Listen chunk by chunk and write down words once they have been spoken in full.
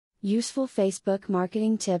Useful Facebook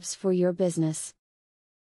marketing tips for your business.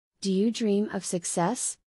 Do you dream of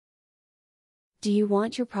success? Do you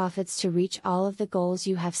want your profits to reach all of the goals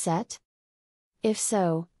you have set? If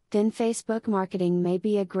so, then Facebook marketing may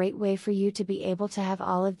be a great way for you to be able to have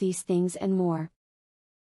all of these things and more.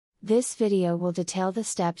 This video will detail the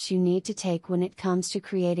steps you need to take when it comes to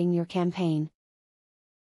creating your campaign.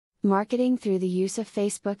 Marketing through the use of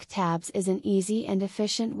Facebook tabs is an easy and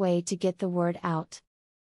efficient way to get the word out.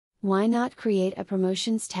 Why not create a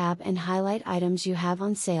promotions tab and highlight items you have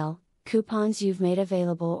on sale, coupons you've made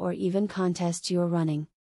available, or even contests you're running?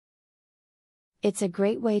 It's a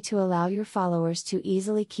great way to allow your followers to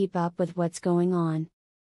easily keep up with what's going on.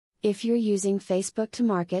 If you're using Facebook to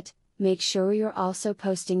market, make sure you're also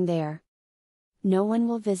posting there. No one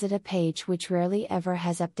will visit a page which rarely ever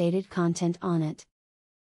has updated content on it.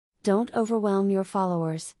 Don't overwhelm your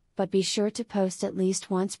followers, but be sure to post at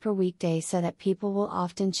least once per weekday so that people will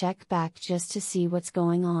often check back just to see what's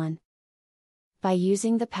going on. By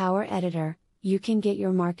using the Power Editor, you can get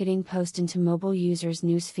your marketing post into mobile users'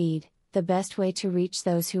 newsfeed, the best way to reach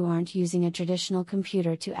those who aren't using a traditional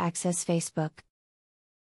computer to access Facebook.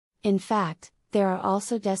 In fact, there are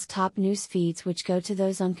also desktop news feeds which go to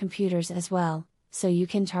those on computers as well, so you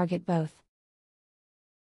can target both.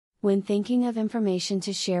 When thinking of information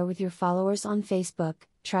to share with your followers on Facebook,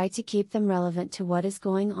 try to keep them relevant to what is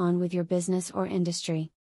going on with your business or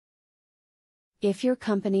industry. If your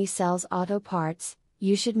company sells auto parts,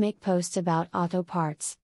 you should make posts about auto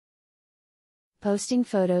parts. Posting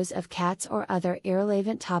photos of cats or other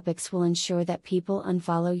irrelevant topics will ensure that people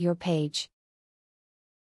unfollow your page.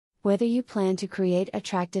 Whether you plan to create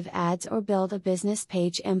attractive ads or build a business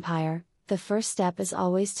page empire, the first step is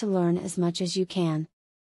always to learn as much as you can.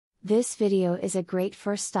 This video is a great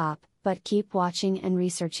first stop, but keep watching and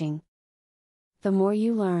researching. The more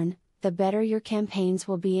you learn, the better your campaigns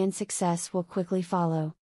will be and success will quickly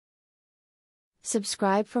follow.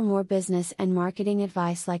 Subscribe for more business and marketing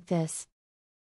advice like this.